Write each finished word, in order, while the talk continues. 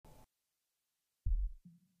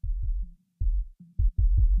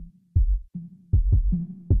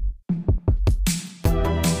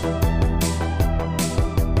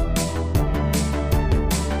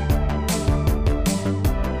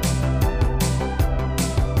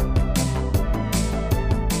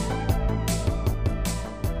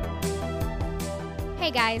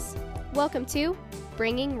Hey guys, welcome to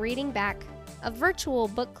Bringing Reading Back, a virtual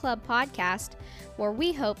book club podcast where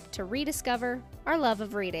we hope to rediscover our love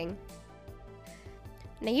of reading.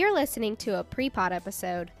 Now you're listening to a pre-pod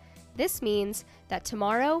episode. This means that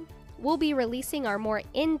tomorrow we'll be releasing our more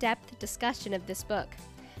in-depth discussion of this book.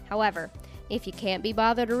 However, if you can't be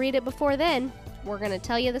bothered to read it before then, we're going to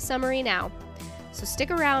tell you the summary now. So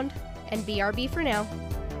stick around and BRB for now.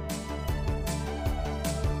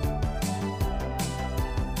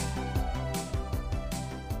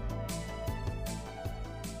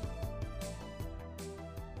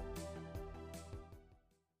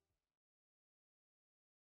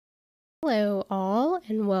 Hello all,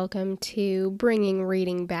 and welcome to Bringing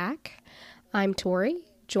Reading Back. I'm Tori,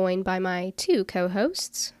 joined by my two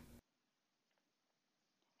co-hosts.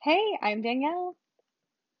 Hey, I'm Danielle.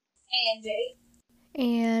 And Jade.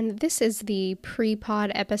 And this is the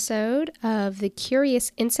pre-pod episode of The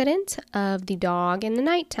Curious Incident of the Dog in the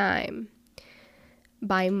Nighttime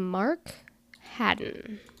by Mark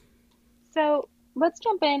Haddon. So let's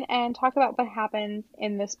jump in and talk about what happens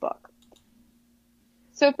in this book.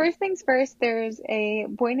 So first things first, there's a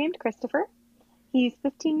boy named Christopher. He's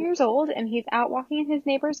 15 years old and he's out walking in his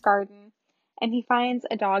neighbor's garden and he finds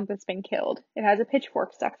a dog that's been killed. It has a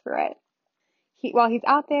pitchfork stuck through it. While he's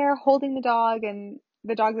out there holding the dog and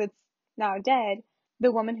the dog that's now dead,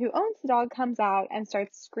 the woman who owns the dog comes out and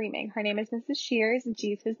starts screaming. Her name is Mrs. Shears and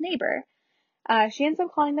she's his neighbor. She ends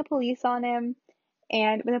up calling the police on him,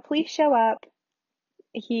 and when the police show up,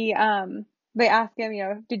 they ask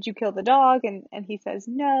him, did you kill the dog? And he says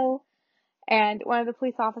no. And one of the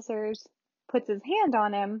police officers puts his hand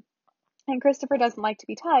on him, and Christopher doesn't like to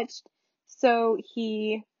be touched, so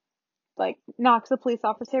he knocks the police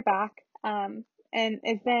officer back, and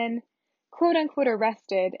is then quote unquote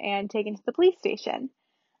arrested and taken to the police station.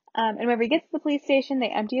 And whenever he gets to the police station, they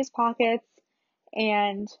empty his pockets,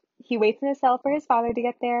 and he waits in his cell for his father to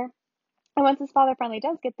get there. And once his father finally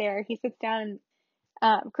does get there, he sits down.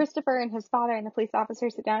 Christopher and his father and the police officer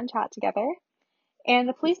sit down and chat together. And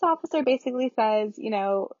the police officer basically says,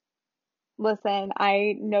 listen,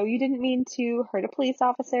 I know you didn't mean to hurt a police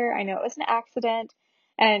officer. I know it was an accident.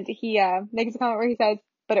 And he makes a comment where he says,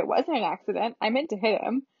 but it wasn't an accident. I meant to hit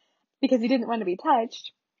him because he didn't want to be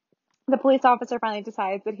touched. The police officer finally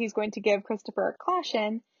decides that he's going to give Christopher a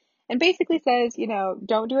caution and basically says,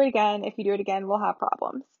 don't do it again. If you do it again, we'll have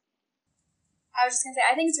problems. I was just going to say,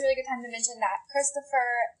 I think it's a really good time to mention that Christopher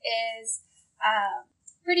is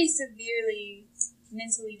pretty severely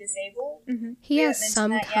mentally disabled. Mm-hmm. He has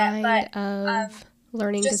some kind of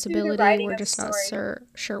learning disability. We're just not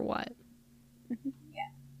sure what.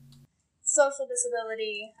 Yeah. Social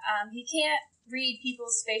disability. He can't read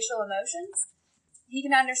people's facial emotions. He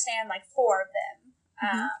can understand 4 of them.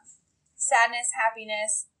 Sadness,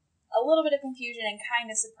 happiness, a little bit of confusion, and kind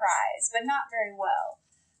of surprise, but not very well.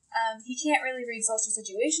 He can't really read social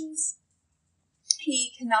situations.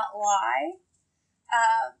 He cannot lie.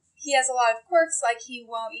 He has a lot of quirks, like he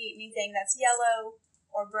won't eat anything that's yellow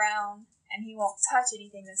or brown, and he won't touch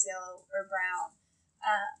anything that's yellow or brown.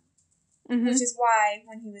 Which is why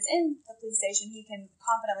when he was in the police station, he can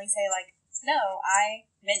confidently say, no, I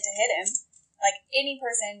meant to hit him. Any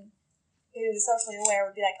person who's socially aware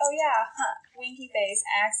would be like, oh yeah, winky face,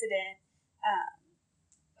 accident.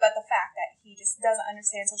 But the fact that he just doesn't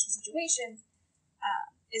understand social situations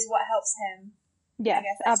is what helps him. Yes,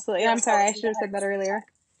 absolutely. I'm sorry, I should have said that earlier.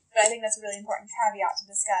 But I think that's a really important caveat to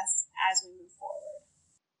discuss as we move forward.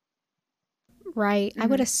 Right. I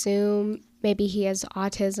would assume maybe he has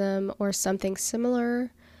autism or something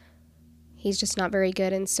similar. He's just not very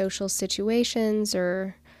good in social situations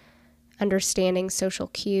or understanding social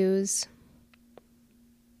cues.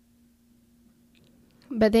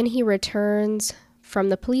 But then he returns from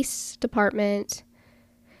the police department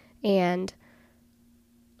and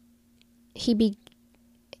he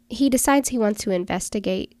decides he wants to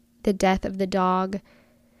investigate the death of the dog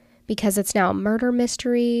because it's now a murder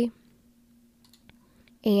mystery.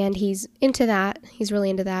 And he's into that. He's really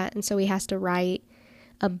into that. And so he has to write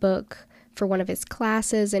a book for one of his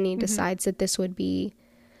classes, and he decides that this would be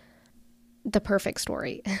the perfect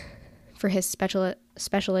story for his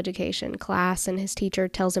special education class. And his teacher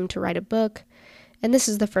tells him to write a book. And this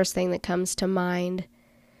is the first thing that comes to mind,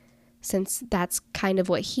 since that's kind of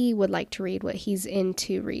what he would like to read, what he's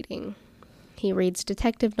into reading. He reads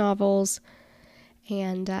detective novels,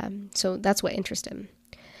 and so that's what interests him.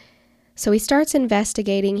 So he starts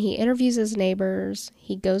investigating. He interviews his neighbors.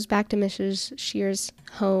 He goes back to Mrs. Shears'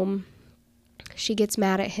 home. She gets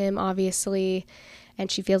mad at him, obviously,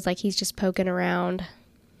 and she feels like he's just poking around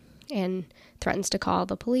and threatens to call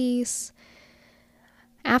the police.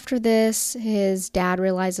 After this, his dad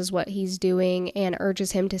realizes what he's doing and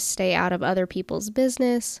urges him to stay out of other people's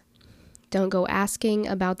business. Don't go asking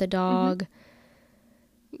about the dog.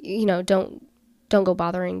 Don't go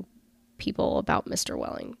bothering people about Mr.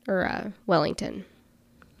 Wellington.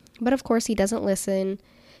 But of course, he doesn't listen.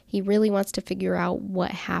 He really wants to figure out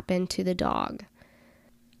what happened to the dog.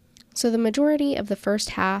 So the majority of the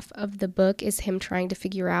first half of the book is him trying to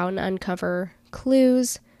figure out and uncover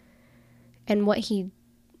clues. And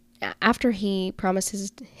after he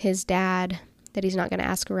promises his dad that he's not going to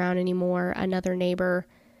ask around anymore, another neighbor,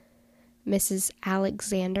 Mrs.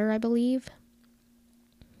 Alexander, I believe,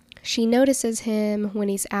 she notices him when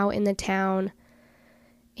he's out in the town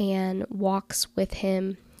and walks with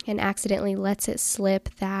him and accidentally lets it slip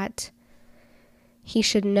that he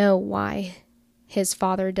should know why his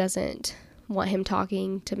father doesn't want him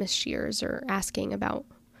talking to Miss Shears or asking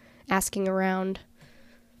around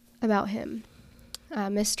about him.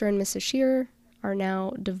 Mr. and Mrs. Shear are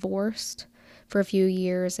now divorced for a few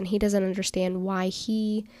years, and he doesn't understand why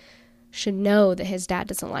he should know that his dad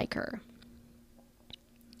doesn't like her.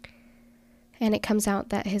 And it comes out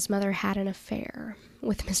that his mother had an affair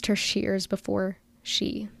with Mr. Shears before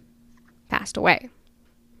she passed away.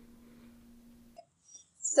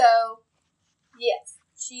 So, yes,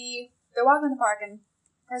 they're walking in the park, and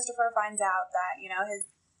Christopher finds out that, his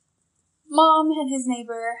mom and his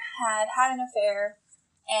neighbor had an affair,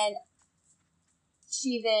 and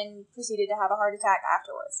she then proceeded to have a heart attack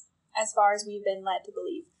afterwards, as far as we've been led to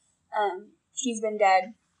believe. She's been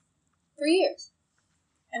dead for years.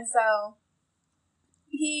 And so,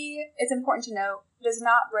 it's important to note, does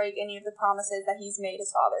not break any of the promises that he's made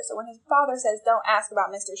his father. So when his father says, don't ask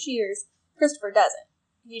about Mr. Shears, Christopher doesn't.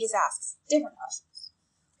 He just asks different questions.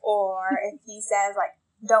 Or if he says,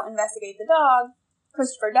 don't investigate the dog,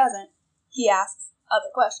 Christopher doesn't. He asks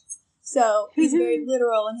other questions. So he's very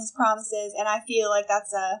literal in his promises, and I feel like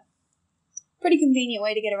that's a pretty convenient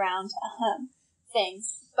way to get around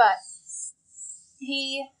things. But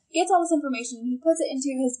he gets all this information, and he puts it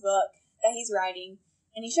into his book that he's writing,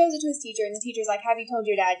 and he shows it to his teacher, and the teacher's like, have you told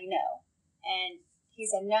your dad you know? And he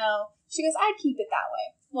said no. She goes, I'd keep it that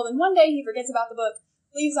way. Well, then one day he forgets about the book,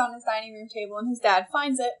 leaves it on his dining room table, and his dad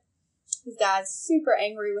finds it. His dad's super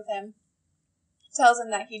angry with him, tells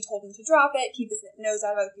him that he told him to drop it, keep his nose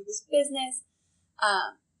out of other people's business,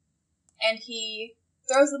 and he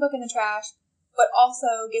throws the book in the trash, but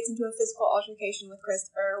also gets into a physical altercation with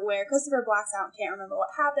Christopher, where Christopher blacks out and can't remember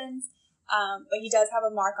what happens, but he does have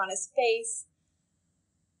a mark on his face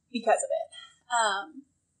because of it.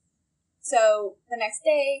 So the next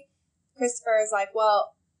day, Christopher is like,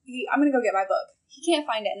 well, I'm going to go get my book. He can't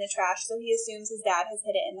find it in the trash, so he assumes his dad has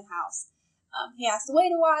hid it in the house. He has to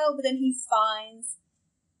wait a while, but then he finds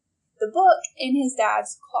the book in his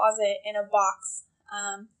dad's closet in a box,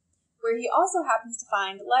 where he also happens to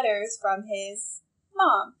find letters from his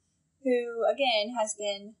mom, who, again, has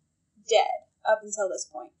been dead up until this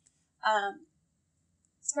point.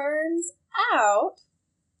 Turns out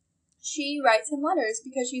she writes him letters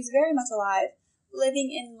because she's very much alive,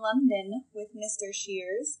 living in London with Mr.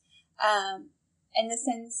 Shears, and this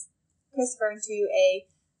sends Christopher into a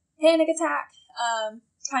panic attack,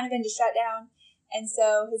 kind of into shutdown, and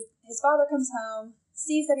so his father comes home,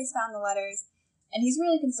 sees that he's found the letters, and he's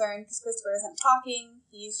really concerned because Christopher isn't talking.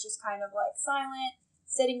 He's just kind of silent,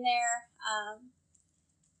 sitting there.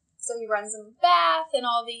 So he runs him a bath and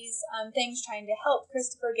all these things, trying to help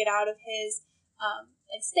Christopher get out of his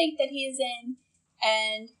state that he is in.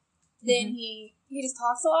 And then he just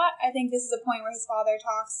talks a lot. I think this is a point where his father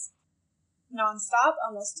talks nonstop,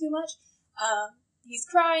 almost too much. He's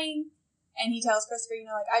crying, and he tells Christopher,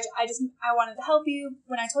 I wanted to help you.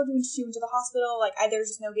 When I told you when she went to the hospital,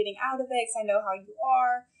 there's just no getting out of it, because I know how you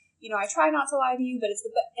are. I try not to lie to you, but it's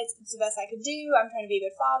the best I could do. I'm trying to be a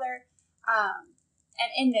good father. And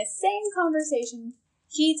in this same conversation,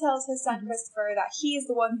 he tells his son Christopher that he is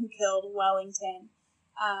the one who killed Wellington,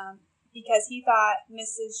 because he thought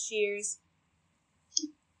Mrs. Shears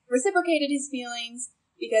reciprocated his feelings,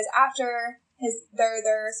 because after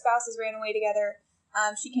their spouses ran away together,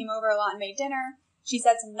 she came over a lot and made dinner. She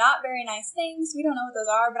said some not very nice things. We don't know what those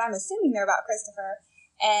are, but I'm assuming they're about Christopher.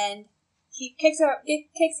 And he kicks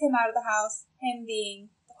him out of the house, him being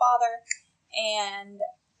the father, and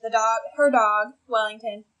her dog,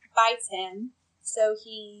 Wellington, bites him. So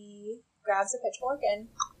he grabs a pitchfork and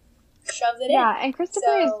shoves it in. Yeah, and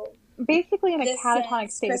Christopher is basically in a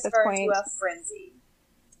catatonic state at this point. Into a frenzy.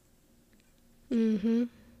 Mm-hmm.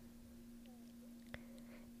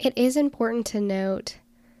 It is important to note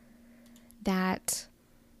that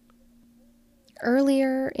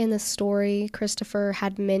earlier in the story, Christopher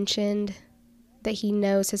had mentioned that he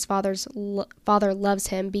knows his father loves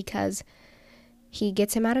him because he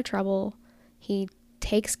gets him out of trouble, he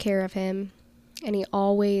takes care of him, and he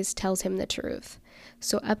always tells him the truth.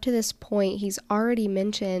 So up to this point, he's already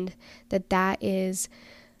mentioned that is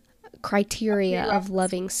criteria of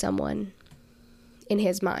loving someone in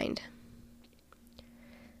his mind.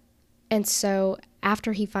 And so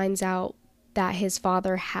after he finds out that his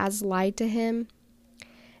father has lied to him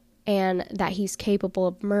and that he's capable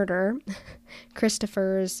of murder,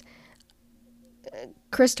 Christopher's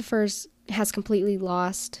has completely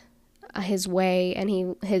lost his way,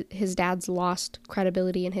 and his dad's lost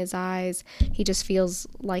credibility in his eyes. He just feels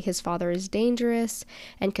like his father is dangerous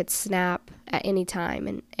and could snap at any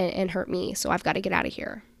time and hurt me, so I've got to get out of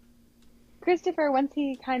here. Christopher, once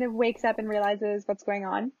he kind of wakes up and realizes what's going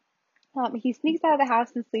on, he sneaks out of the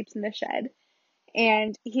house and sleeps in the shed.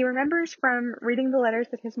 And he remembers from reading the letters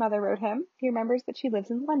that his mother wrote him, he remembers that she lives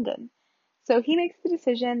in London. So he makes the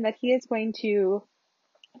decision that he is going to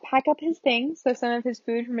pack up his things, so some of his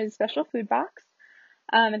food from his special food box,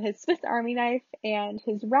 and his Swiss Army knife, and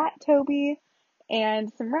his rat Toby,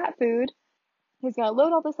 and some rat food. He's going to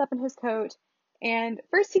load all this up in his coat, and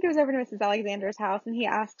first he goes over to Mrs. Alexander's house, and he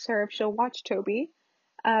asks her if she'll watch Toby,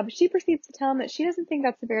 but she proceeds to tell him that she doesn't think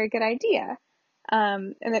that's a very good idea,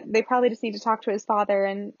 and that they probably just need to talk to his father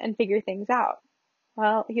and figure things out.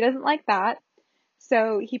 Well, he doesn't like that,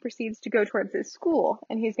 so he proceeds to go towards his school,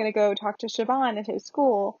 and he's going to go talk to Siobhan at his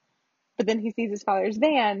school, but then he sees his father's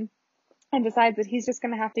van and decides that he's just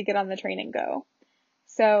going to have to get on the train and go.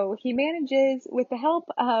 So he manages, with the help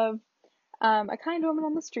of a kind woman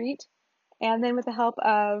on the street, and then with the help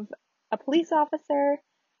of a police officer,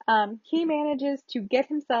 he manages to get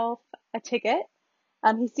himself a ticket.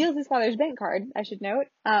 He steals his father's bank card, I should note.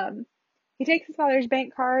 He takes his father's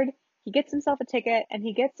bank card, he gets himself a ticket, and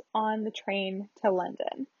he gets on the train to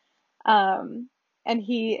London. And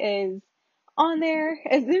he is on there.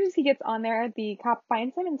 As soon as he gets on there, the cop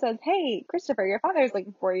finds him and says, "Hey, Christopher, your father is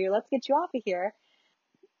looking for you. Let's get you off of here."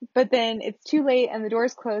 But then it's too late and the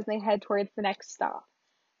doors close and they head towards the next stop.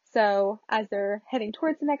 So as they're heading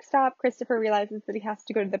towards the next stop, Christopher realizes that he has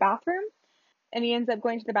to go to the bathroom. And he ends up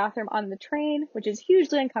going to the bathroom on the train, which is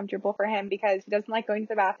hugely uncomfortable for him because he doesn't like going to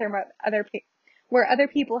the bathroom where other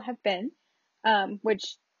people have been,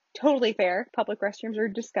 which totally fair. Public restrooms are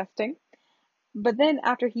disgusting. But then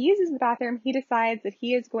after he uses the bathroom, he decides that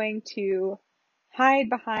he is going to hide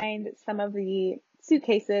behind some of the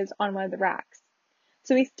suitcases on one of the racks.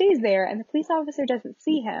 So he stays there, and the police officer doesn't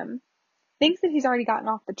see him, thinks that he's already gotten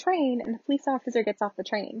off the train, and the police officer gets off the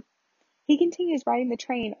train. He continues riding the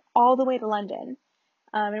train all the way to London.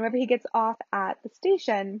 And whenever he gets off at the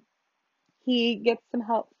station, he gets some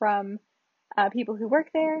help from people who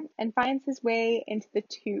work there and finds his way into the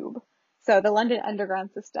tube, so the London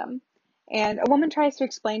Underground system. And a woman tries to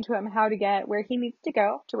explain to him how to get where he needs to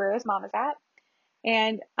go, to where his mom is at.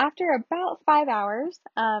 And after about 5 hours,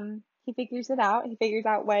 he figures it out. He figures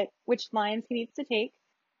out which lines he needs to take.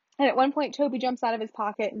 And at one point, Toby jumps out of his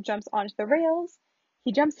pocket and jumps onto the rails.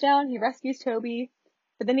 He jumps down, he rescues Toby,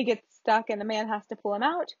 but then he gets stuck and the man has to pull him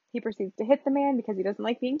out. He proceeds to hit the man because he doesn't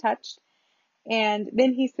like being touched. And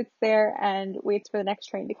then he sits there and waits for the next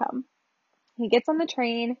train to come. He gets on the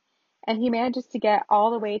train and he manages to get all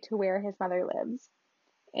the way to where his mother lives.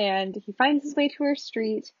 And he finds his way to her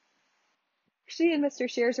street. She and Mr.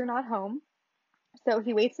 Shears are not home, so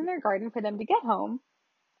he waits in their garden for them to get home.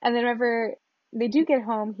 And then whenever they do get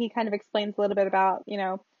home, he kind of explains a little bit about,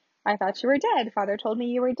 "I thought you were dead. Father told me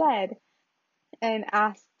you were dead," and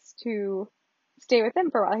asks to stay with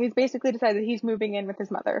them for a while. He's basically decided that he's moving in with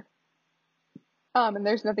his mother. And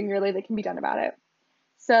there's nothing really that can be done about it.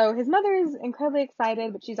 So his mother is incredibly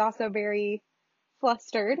excited, but she's also very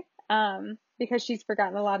flustered, because she's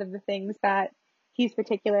forgotten a lot of the things that he's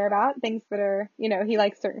particular about, things that are, he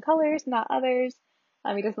likes certain colors, not others.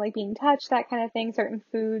 He doesn't like being touched, that kind of thing, certain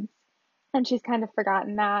foods, and she's kind of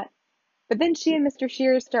forgotten that. But then she and Mr.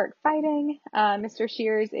 Shears start fighting. Mr.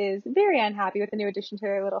 Shears is very unhappy with the new addition to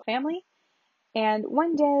their little family. And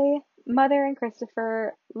one day, Mother and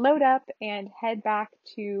Christopher load up and head back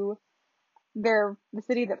to the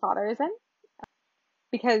city that Father is in,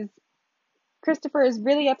 because Christopher is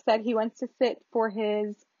really upset. He wants to sit for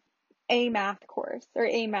his A maths course,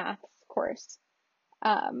 because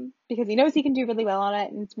he knows he can do really well on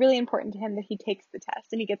it, and it's really important to him that he takes the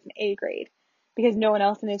test and he gets an A grade, because no one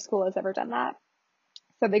else in his school has ever done that.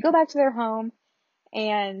 So they go back to their home,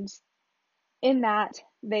 and in that,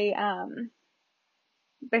 they have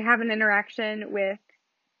an interaction with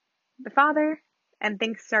the father, and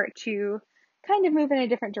things start to kind of move in a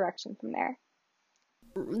different direction from there.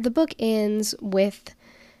 The book ends with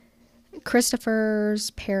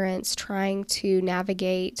Christopher's parents trying to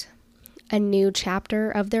navigate a new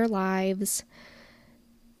chapter of their lives.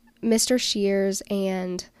 Mr. Shears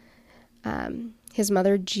and his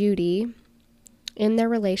mother Judy, in their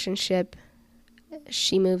relationship,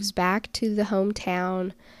 she moves back to the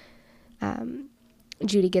hometown.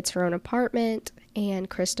 Judy gets her own apartment, and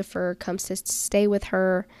Christopher comes to stay with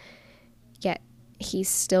her, yet he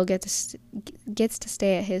still gets to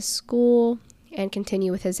stay at his school and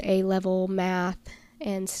continue with his A-level math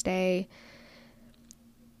and stay.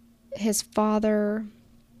 His father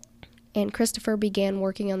and Christopher began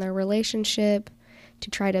working on their relationship to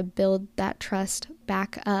try to build that trust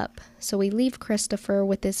back up. So we leave Christopher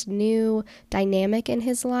with this new dynamic in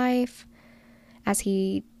his life as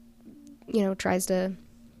he, tries to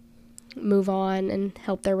move on and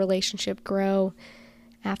help their relationship grow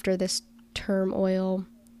after this turmoil.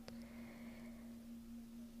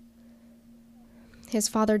 His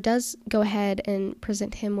father does go ahead and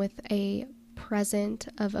present him with a present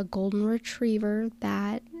of a golden retriever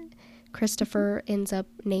that Christopher ends up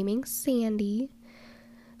naming Sandy.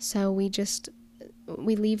 So we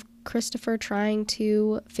leave Christopher trying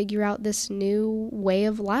to figure out this new way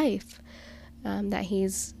of life that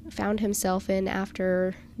he's found himself in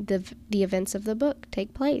after the events of the book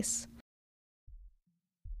take place.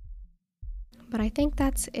 But I think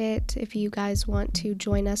that's it. If you guys want to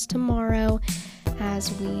join us tomorrow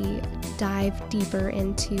as we dive deeper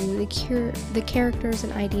into the characters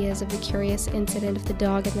and ideas of the curious incident of the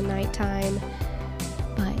dog in the nighttime.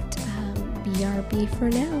 But BRB for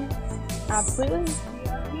now. Absolutely.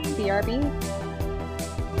 BRB.